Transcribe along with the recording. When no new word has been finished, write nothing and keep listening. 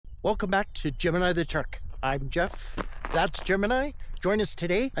Welcome back to Gemini the Truck. I'm Jeff, that's Gemini. Join us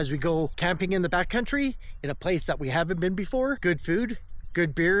today as we go camping in the backcountry in a place that we haven't been before. Good food,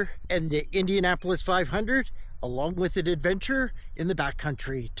 good beer, and the Indianapolis 500, along with an adventure in the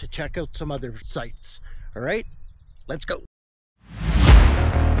backcountry to check out some other sites. All right, let's go.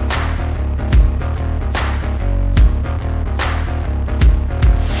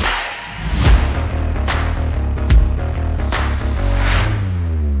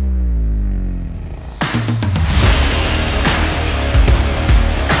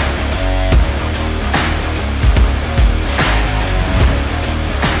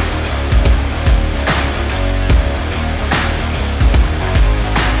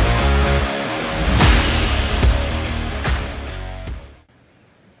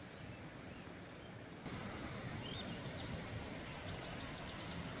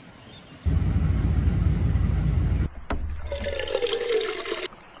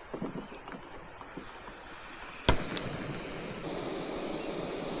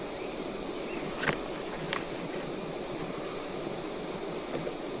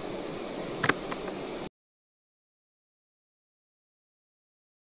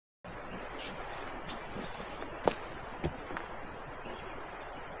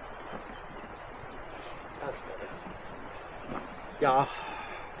 Yeah,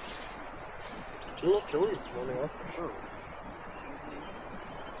 it's a little chilly this morning, that's for sure.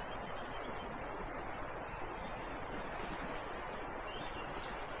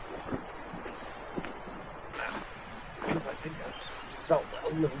 Because I think that's felt a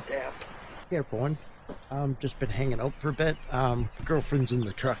little damp. Hey everyone, just been hanging out for a bit. The girlfriend's in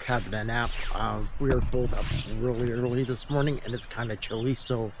the truck having a nap. We were both up really early this morning and it's kind of chilly,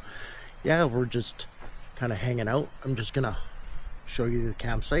 so yeah, we're just kind of hanging out. I'm just gonna show you the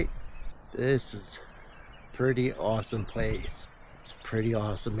campsite. This is a pretty awesome place. It's pretty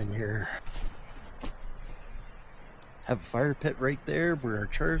awesome in here. Have a fire pit right there where our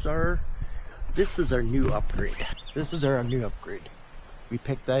chairs are. This is our new upgrade. We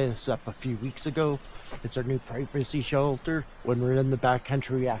picked this up a few weeks ago. It's our new privacy shelter. When we're in the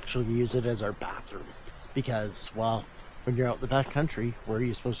backcountry, we actually use it as our bathroom. Because, well, when you're out in the backcountry, where are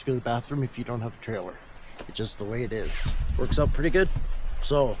you supposed to go to the bathroom if you don't have a trailer? It's just the way it is. Works out pretty good.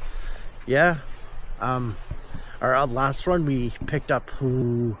 So yeah, our last one we picked up,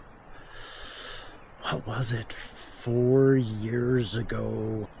 what was it, 4 years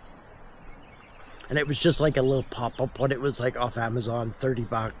ago, and it was just like a little pop-up one. It was like off Amazon, 30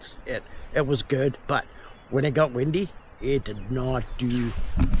 bucks. It was good, but when it got windy, it did not do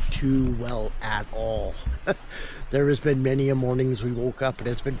too well at all. There has been many a mornings we woke up and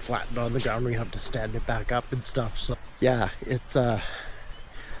it's been flattened on the ground. We have to stand it back up and stuff. So yeah, it's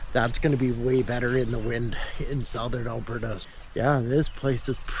that's gonna be way better in the wind in southern Alberta. Yeah, this place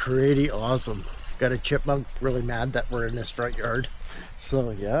is pretty awesome. Got a chipmunk really mad that we're in this front yard.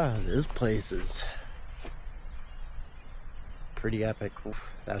 So yeah, this place is pretty epic.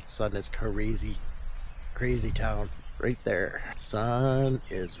 That sun is crazy town. Right there. Sun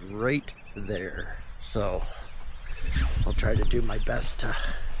is right there. So I'll try to do my best to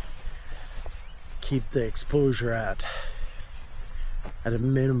keep the exposure at a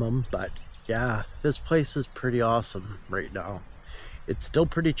minimum, but yeah, this place is pretty awesome right now. It's still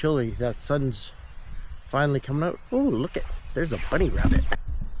pretty chilly. That sun's finally coming out. Oh, look at, there's a bunny rabbit. I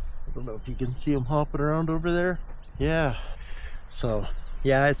don't know if you can see him hopping around over there. Yeah. So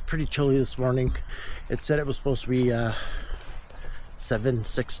yeah, it's pretty chilly this morning. It said it was supposed to be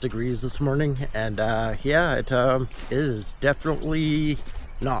 6 degrees this morning, and yeah, it is definitely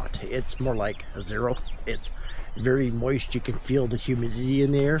not. It's more like a 0. It's very moist. You can feel the humidity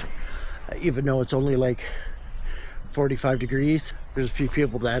in the air, even though it's only like 45 degrees. There's a few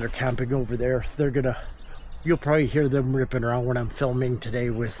people that are camping over there. You'll probably hear them ripping around when I'm filming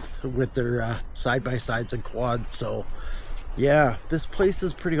today with their side-by-sides and quads. So yeah, this place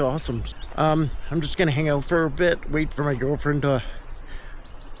is pretty awesome. I'm just gonna hang out for a bit, wait for my girlfriend to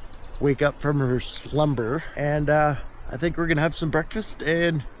wake up from her slumber, and I think we're gonna have some breakfast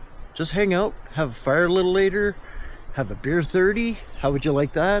and just hang out, have a fire a little later, have a beer 30. How would you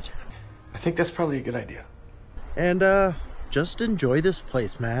like that? I think that's probably a good idea. And just enjoy this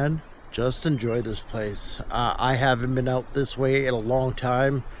place, man. Just enjoy this place. I haven't been out this way in a long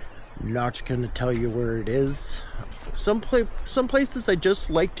time. Not gonna tell you where it is. Some places I just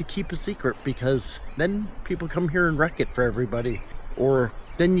like to keep a secret, because then people come here and wreck it for everybody, or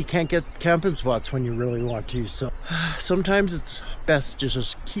then you can't get camping spots when you really want to. So sometimes it's best to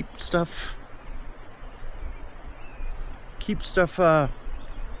just keep stuff to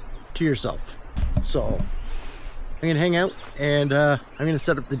yourself. So I'm gonna hang out, and I'm gonna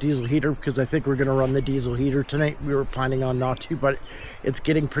set up the diesel heater because I think we're gonna run the diesel heater tonight. We were planning on not to, but it's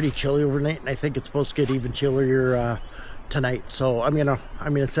getting pretty chilly overnight, and I think it's supposed to get even chillier tonight. So I'm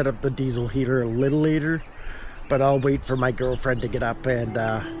gonna set up the diesel heater a little later, but I'll wait for my girlfriend to get up and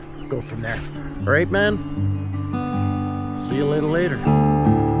go from there. All right, man. See you a little later.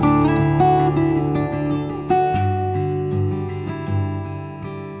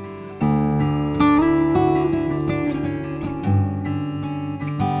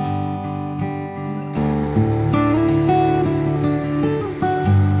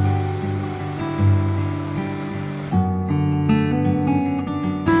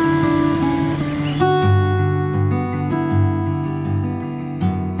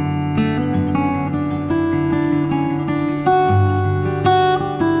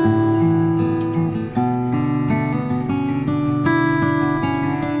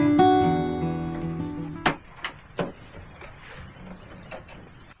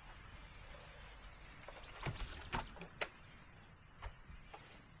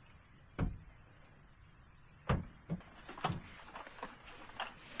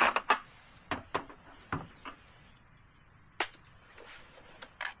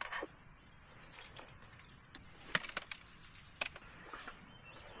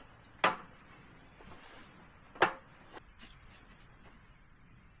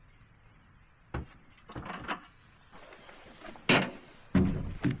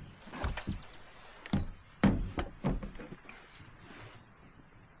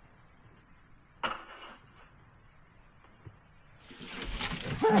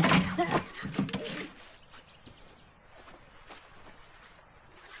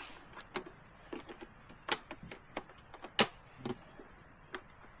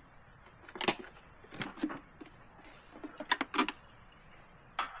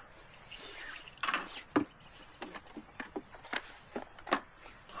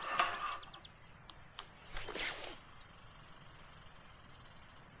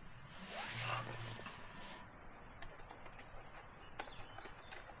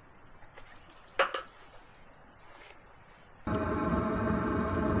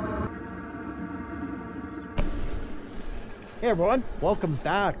 Hey everyone, welcome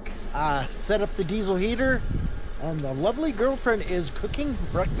back. Set up the diesel heater, and the lovely girlfriend is cooking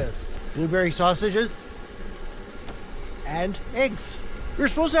breakfast. Blueberry sausages and eggs. We were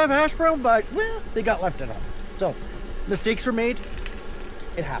supposed to have hash brown, but well, they got left at home. So mistakes were made.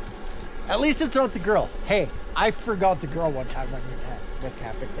 It happens. At least it's not the grill. Hey, I forgot the grill one time when we went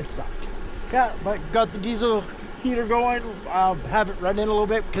camping. It sucked. Yeah, but got the diesel heater going. Have it run in a little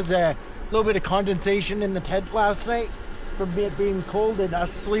bit because a little bit of condensation in the tent last night from it being cold and us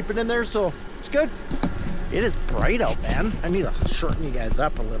sleeping in there, so it's good. It is bright out, man. I need to shorten you guys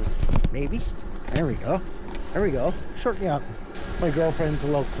up a little. Maybe. There we go. There we go. Shorten you up. My girlfriend's a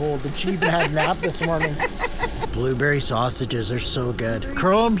little cold, and she even had a nap this morning. Blueberry sausages are so good.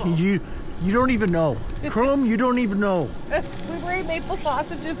 Chrome, you don't even know. Chrome, you don't even know. Blueberry maple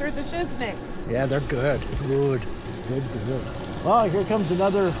sausages are the shiznix. Yeah, they're good. Good. Good, good. Oh, here comes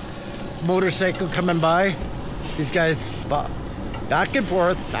another motorcycle coming by. These guys back and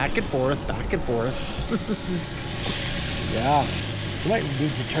forth, back and forth, back and forth. Yeah. You might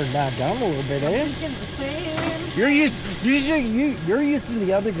need to turn that down a little bit, eh? You're used to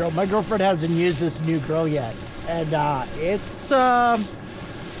the other grill. My girlfriend hasn't used this new grill yet. And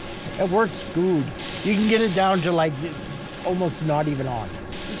it works good. You can get it down to like almost not even on.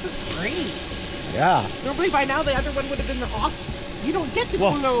 This is great. Yeah. Normally by now the other one would have been off. You don't get to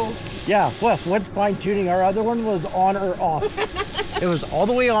blow. Yeah, well, what's fine tuning? Our other one was on or off. It was all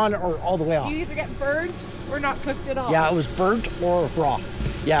the way on or all the way off. You either get burnt or not cooked at all. Yeah, it was burnt or raw.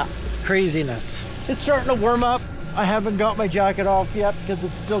 Yeah, craziness. It's starting to warm up. I haven't got my jacket off yet because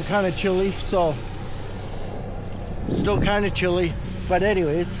it's still kind of chilly, so still kind of chilly. But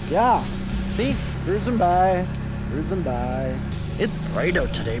anyways, yeah. See, cruising by, cruising by. It's bright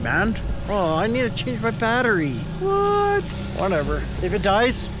out today, man. Oh, I need to change my battery. What? Whatever. If it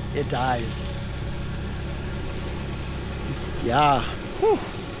dies, it dies. Yeah. Whew.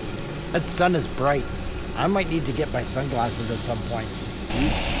 That sun is bright. I might need to get my sunglasses at some point.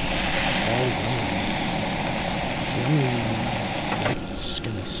 This is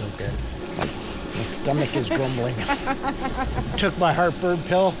gonna be so good. My stomach is grumbling. Took my heartburn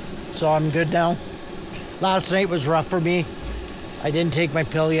pill, so I'm good now. Last night was rough for me. I didn't take my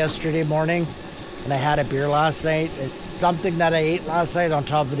pill yesterday morning, and I had a beer last night. It's something that I ate last night on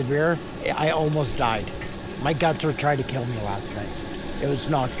top of the beer. I almost died. My guts were trying to kill me last night. It was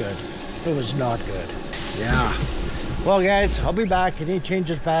not good. It was not good. Yeah. Well, guys, I'll be back. I need to change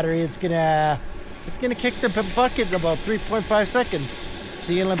this battery. It's gonna It's gonna kick the bucket in about 3.5 seconds.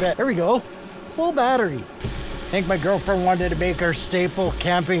 See you in a bit. There we go. Full battery. I think my girlfriend wanted to make our staple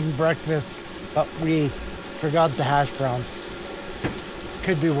camping breakfast, but we forgot the hash browns.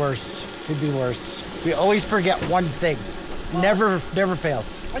 Could be worse. Could be worse. We always forget one thing. Never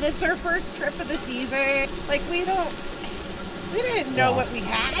fails. And it's our first trip of the season. Like we didn't know what we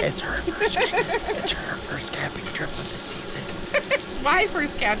had. It's her first camping trip of the season. My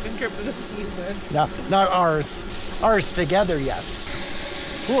first camping trip of the season. No, not ours. Ours together, yes.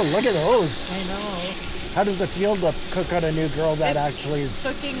 Ooh, look at those. I know. How does it feel to cook on a new girl that actually is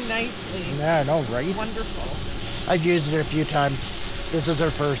cooking nicely? Yeah, I know, right? Wonderful. I've used it a few times. This is her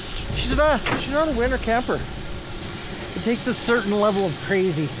first. She's not a winter camper. It takes a certain level of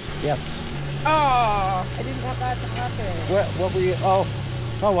crazy. Yes. Oh, I didn't want that to happen. What were you? Oh,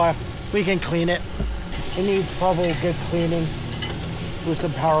 well. We can clean it. It needs probably good cleaning with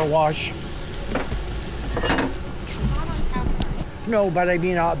some power wash. Not on camera. No, but I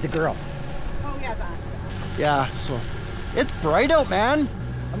mean the girl. Oh yeah, that. Yeah, so it's bright out, man.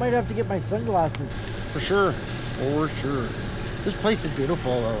 I might have to get my sunglasses for sure. For sure. This place is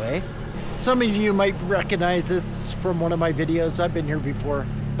beautiful though, eh? Some of you might recognize this from one of my videos. I've been here before,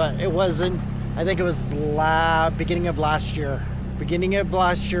 but it wasn't. I think it was beginning of last year. Beginning of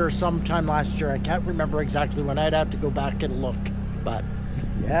last year, sometime last year. I can't remember exactly when. I'd have to go back and look. But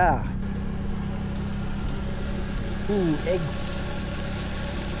yeah. Ooh, eggs.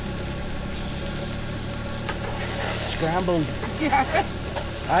 Scrambled. Yeah.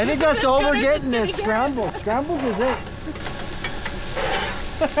 I think that's all we're getting is scrambled. Scrambled is it.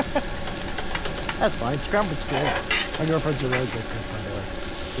 That's fine. Scrambled's good. My girlfriend's a really good cook, by the way.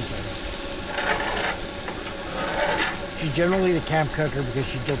 She's generally the camp cooker because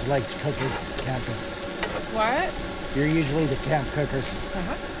she just likes cooking camping. What? You're usually the camp cooker.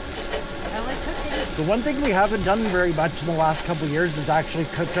 I like cooking. The one thing we haven't done very much in the last couple of years is actually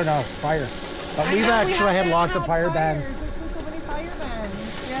cooked on a fire. But we've actually had lots of fire bans. There's been so many fire bans.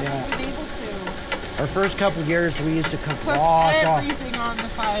 We haven't been able to. Our first couple of years we used to cook Put lots everything on the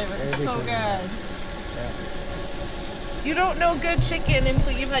fire. It's so good. Yeah. You don't know good chicken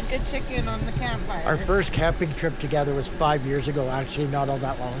until you've had good chicken on the campfire. Our first camping trip together was 5 years ago, actually, not all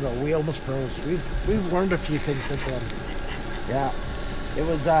that long ago. We almost froze. We've learned a few things since then. Yeah. It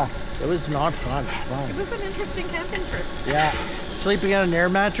was not fun. It was an interesting camping trip. Yeah. Sleeping on an air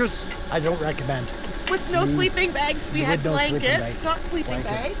mattress, I don't recommend. With no sleeping bags, we had blankets, not sleeping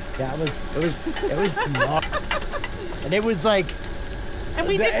bags. Yeah, it was not. And it was like. And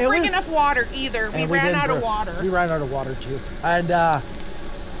we didn't bring enough water either. We ran out of water. We ran out of water too. And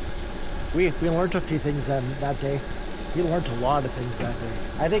we learned a few things that day. We learned a lot of things that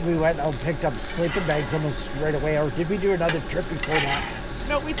day. I think we went and picked up sleeping bags almost right away. Or did we do another trip before that?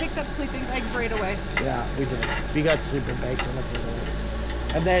 No, we picked up sleeping bags right away. Yeah, we did. We got sleeping bags on us right away.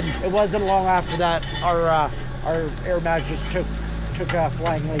 And then it wasn't long after that our air mattress took a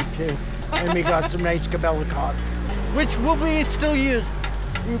flying leap too. And we got some nice Cabela cots, which will be still used.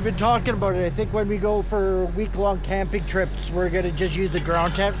 We've been talking about it. I think when we go for week-long camping trips, we're going to just use a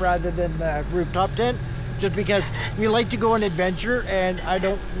ground tent rather than the rooftop tent, just because we like to go on adventure and I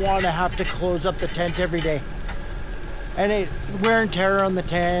don't want to have to close up the tent every day. And it wear and tear on the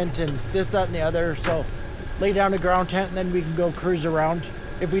tent and this, that, and the other. So lay down a ground tent and then we can go cruise around.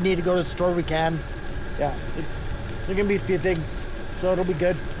 If we need to go to the store, we can. Yeah, there's going to be a few things, so it'll be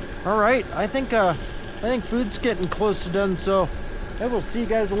good. All right, I think food's getting close to done, so maybe we'll see you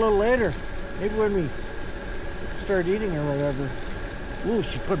guys a little later. Maybe when we start eating or whatever. Ooh,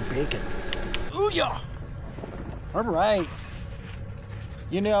 she put bacon. Ooh, yeah. All right.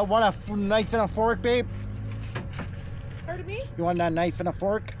 You know, want a knife and a fork, babe? Pardon me? You want that knife and a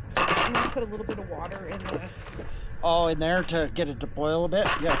fork? I'm going to put a little bit of water in the... Oh, in there to get it to boil a bit?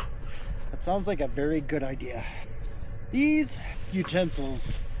 Yeah. That sounds like a very good idea. These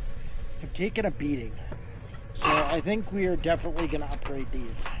utensils have taken a beating. So I think we are definitely going to upgrade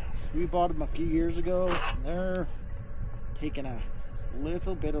these. We bought them a few years ago and they're taking a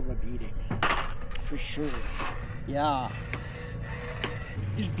little bit of a beating. For sure. Yeah.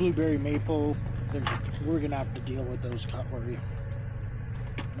 These blueberry maple, we're going to have to deal with those cutlery.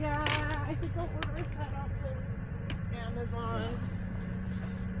 Yeah, I think I'll order a set off of Amazon.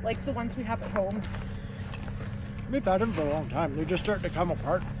 Like the ones we have at home. We've had them for a long time. They're just starting to come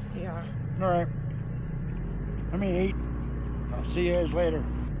apart. Yeah. Alright. Let me eat. I'll see you guys later.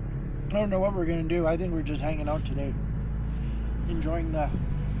 I don't know what we're going to do. I think we're just hanging out today. Enjoying the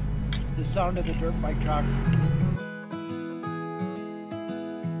sound of the dirt bike track.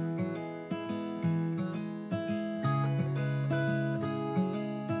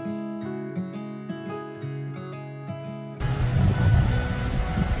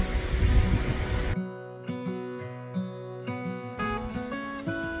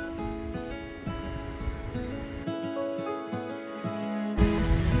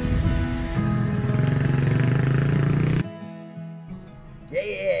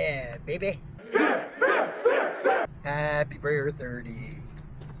 Yeah, baby. Happy birthday.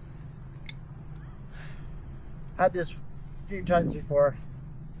 Had this a few times before.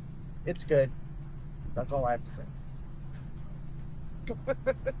 It's good. That's all I have to say.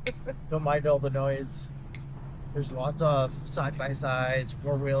 Don't mind all the noise. There's lots of side-by-sides,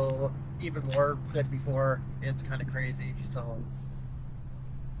 four-wheel, even more than before. It's kind of crazy, so.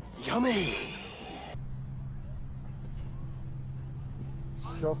 Yummy!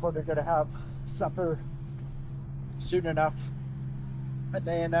 So far, they're gonna have supper soon enough. And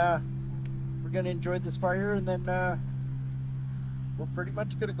then we're gonna enjoy this fire, and then we're pretty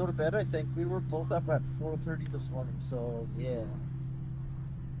much gonna go to bed, I think. We were both up at 4:30 this morning, so yeah.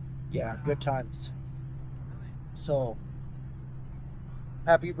 Yeah, good times. So,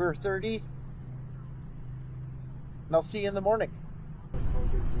 happy birthday, and I'll see you in the morning.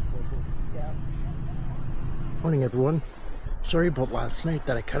 Yeah. Morning, everyone. Sorry about last night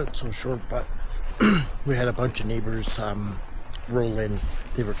that I cut it so short, but we had a bunch of neighbors roll in.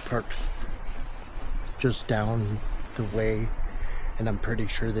 They were parked just down the way, and I'm pretty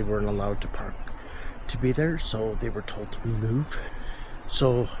sure they weren't allowed to park to be there, so they were told to move.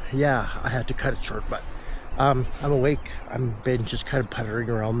 So yeah, I had to cut it short, but I'm awake. I've been just kind of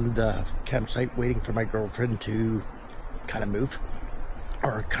puttering around the campsite waiting for my girlfriend to kind of move,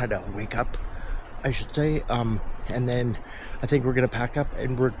 or kind of wake up, I should say. And then I think we're gonna pack up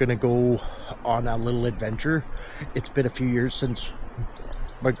and we're gonna go on a little adventure. It's been a few years since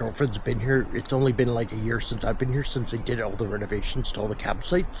my girlfriend's been here. It's only been like a year since I've been here, since they did all the renovations to all the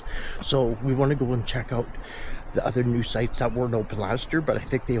campsites. So we want to go and check out the other new sites that weren't open last year, but I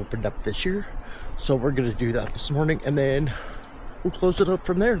think they opened up this year. So we're gonna do that this morning, and then we'll close it up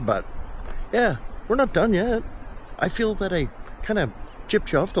from there. But yeah, we're not done yet. I feel that I kind of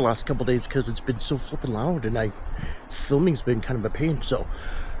chipped you off the last couple days because it's been so flipping loud, and filming's been kind of a pain. So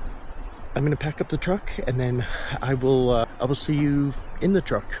I'm gonna pack up the truck, and then I will see you in the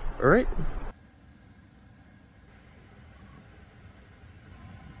truck. All right.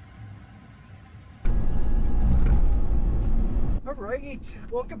 All right,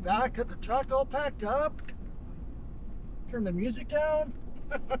 welcome back. Got the truck all packed up. Turn the music down,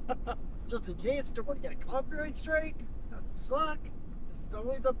 just in case. Don't want to get a copyright strike. That suck. This is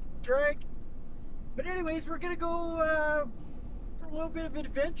always a drag. But anyways, we're gonna go for a little bit of an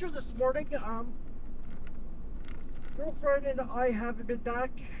adventure this morning. Girlfriend and I haven't been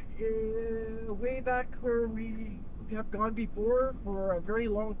back way back where we have gone before for a very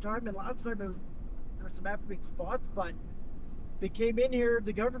long time. And last time there were some epic spots, but they came in here,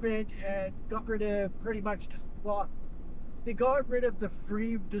 the government, and got rid of pretty much just, well, they got rid of the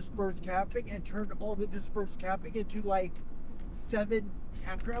free dispersed camping and turned all the dispersed camping into like 7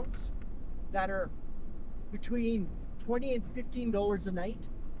 campgrounds that are between $20 and $15 a night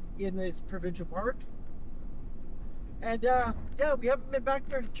in this provincial park. And yeah, we haven't been back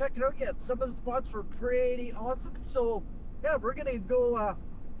there to check it out yet. Some of the spots were pretty awesome. So yeah, we're gonna go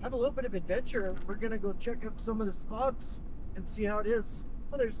have a little bit of adventure. We're gonna go check out some of the spots and see how it is.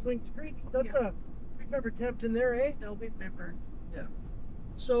 Oh, there's Swings Creek. That's we've never camped in there, eh? No, we've never. Yeah.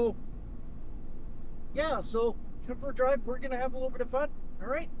 So yeah, so come for a drive. We're gonna have a little bit of fun. All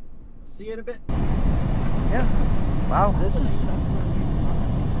right. See you in a bit. Yeah. Wow. This is.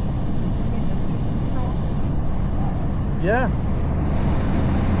 Yeah.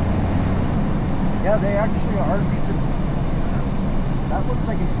 Yeah, they actually are decent. That looks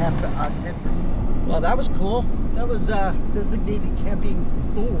like a camp tent. Well, that was cool. That was designated camping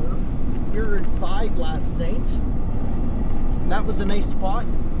 4. We were in 5 last night. And that was a nice spot.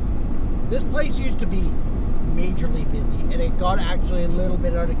 This place used to be majorly busy, and it got actually a little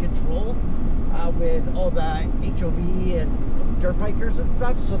bit out of control with all the HOV and dirt bikers and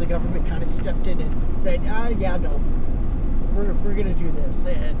stuff. So the government kind of stepped in and said, yeah, no, we're gonna do this,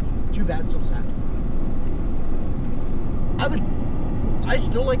 and too bad, so sad. I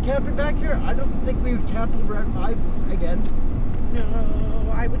still like camping back here. I don't think we would camp over at 5 again.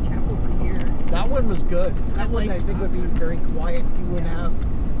 No, I would camp over here. That one was good. That one I think would be very quiet. You wouldn't have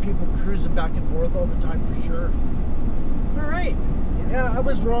people cruising back and forth all the time for sure. All right. Yeah, I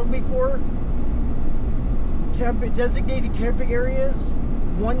was wrong before. Designated camping areas,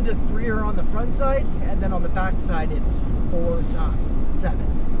 1 to 3 are on the front side, and then on the back side it's 4 to 7.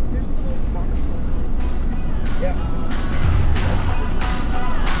 There's a little waterfall. Yeah.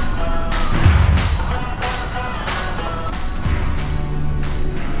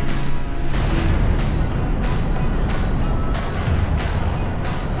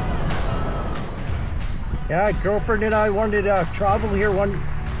 Yeah, girlfriend and I wanted to travel here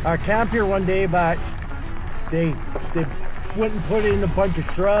camp here one day, but they went and put in a bunch of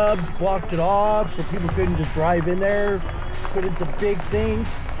shrubs, blocked it off so people couldn't just drive in there, put in some big things.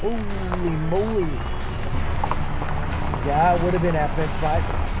 Holy moly. Yeah, it would have been epic, but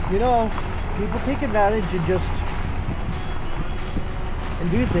you know, people take advantage and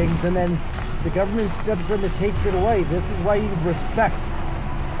do things, and then the government steps in and takes it away. This is why you respect.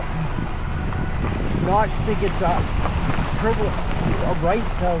 Not think it's a privilege, a right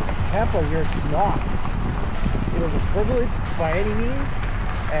to camp out here. It's not. It was a privilege by any means,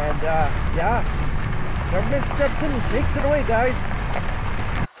 and yeah, government steps in and takes it away, guys.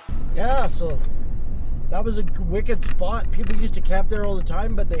 Yeah, so that was a wicked spot. People used to camp there all the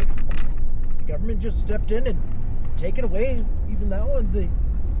time, but the government just stepped in and take it away. Even now, and the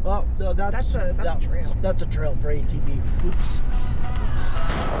well, no, that's a trail. That's a trail for ATV. Oops.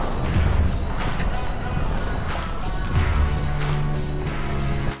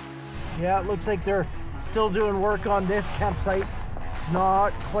 Yeah, it looks like they're still doing work on this campsite.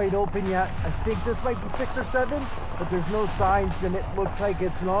 Not quite open yet. I think this might be 6 or 7, but there's no signs, and it looks like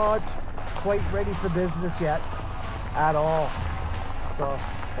it's not quite ready for business yet at all. So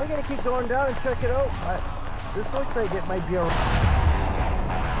we're gonna keep going down and check it out. But this looks like it might be a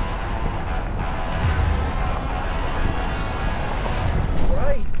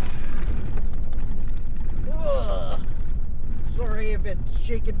right. Ugh. Sorry if it's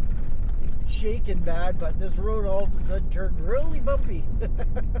shaking bad, but this road all of a sudden turned really bumpy.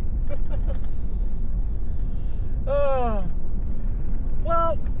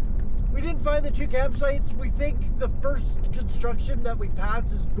 Well, we didn't find the 2 campsites. We think the first construction that we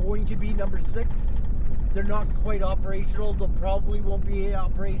passed is going to be number 6. They're not quite operational. They'll probably won't be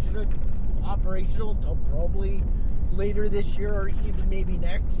operational until probably later this year or even maybe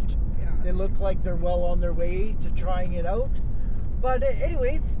next. Yeah. They look like they're well on their way to trying it out. But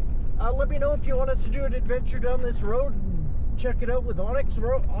anyways, let me know if you want us to do an adventure down this road and check it out with Onyx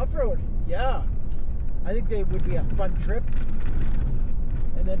off-road. Yeah, I think they would be a fun trip.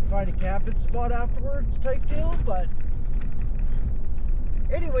 And then find a camping spot afterwards type deal. But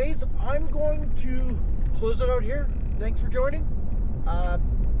anyways, I'm going to close it out here. Thanks for joining.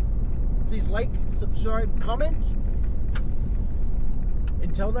 Please like, subscribe, comment.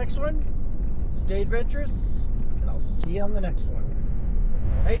 Until next one, stay adventurous, and I'll see you on the next one.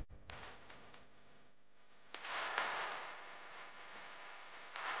 Hey.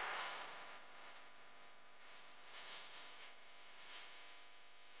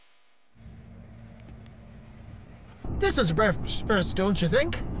 This is a breakfast, don't you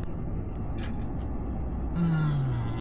think?